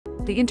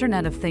The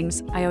Internet of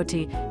Things,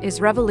 IoT,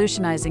 is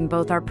revolutionizing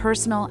both our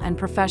personal and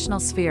professional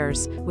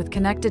spheres, with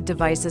connected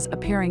devices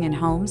appearing in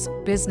homes,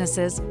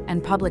 businesses,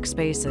 and public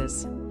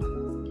spaces.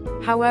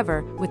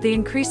 However, with the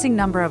increasing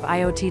number of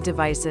IoT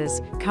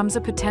devices comes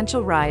a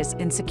potential rise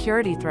in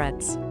security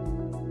threats.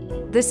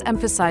 This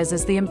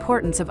emphasizes the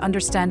importance of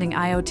understanding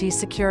IoT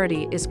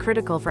security is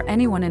critical for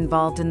anyone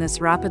involved in this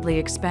rapidly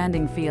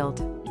expanding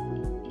field.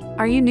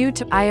 Are you new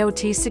to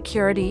IoT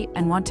security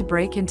and want to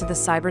break into the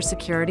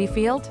cybersecurity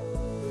field?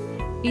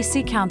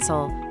 EC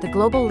Council, the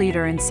global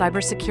leader in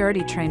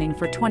cybersecurity training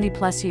for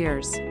 20+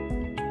 years,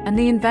 and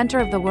the inventor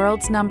of the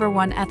world's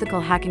 #1 ethical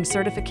hacking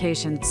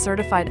certification,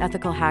 Certified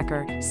Ethical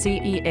Hacker,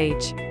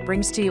 CEH,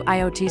 brings to you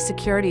IoT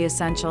Security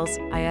Essentials,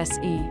 ISE.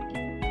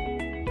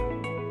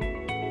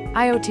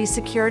 IoT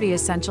Security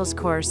Essentials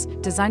course,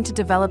 designed to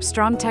develop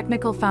strong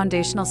technical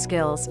foundational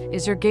skills,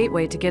 is your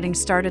gateway to getting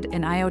started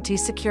in IoT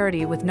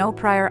security with no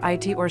prior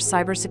IT or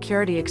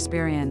cybersecurity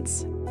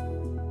experience.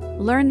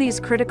 Learn these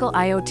critical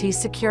IoT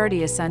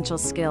Security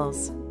Essentials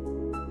skills.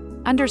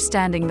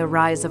 Understanding the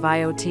rise of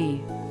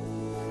IoT.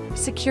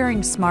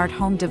 Securing smart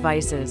home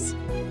devices.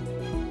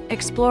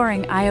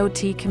 Exploring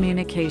IoT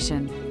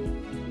communication.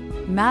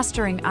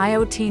 Mastering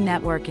IoT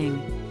networking.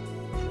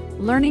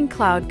 Learning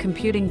cloud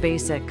computing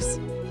basics.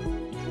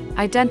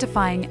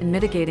 Identifying and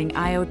mitigating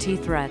IoT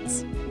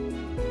threats.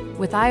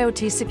 With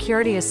IoT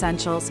Security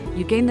Essentials,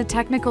 you gain the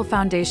technical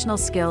foundational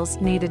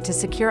skills needed to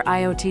secure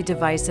IoT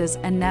devices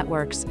and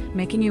networks,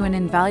 making you an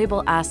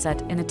invaluable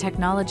asset in a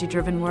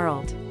technology-driven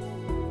world.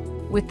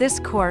 With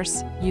this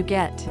course, you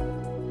get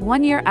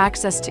 1-year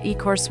access to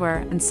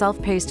e-courseware and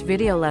self-paced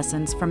video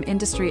lessons from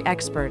industry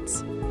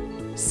experts,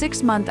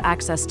 6-month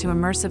access to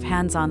immersive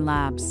hands-on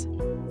labs,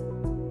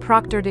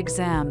 proctored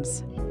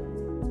exams,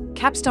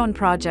 capstone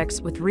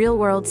projects with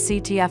real-world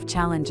CTF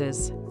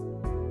challenges,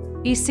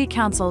 EC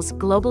Council's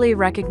globally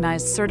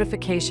recognized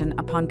certification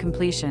upon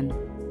completion.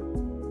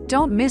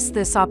 Don't miss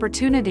this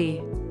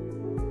opportunity.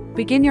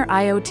 Begin your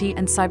IoT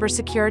and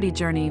cybersecurity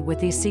journey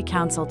with EC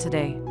Council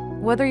today.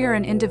 Whether you're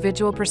an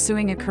individual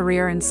pursuing a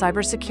career in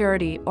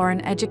cybersecurity or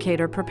an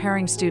educator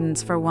preparing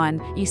students for one,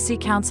 EC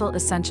Council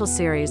Essential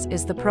Series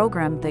is the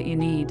program that you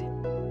need.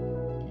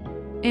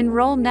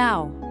 Enroll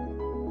now.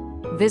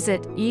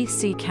 Visit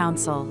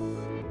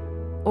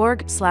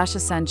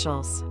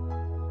eccouncil.org/essentials.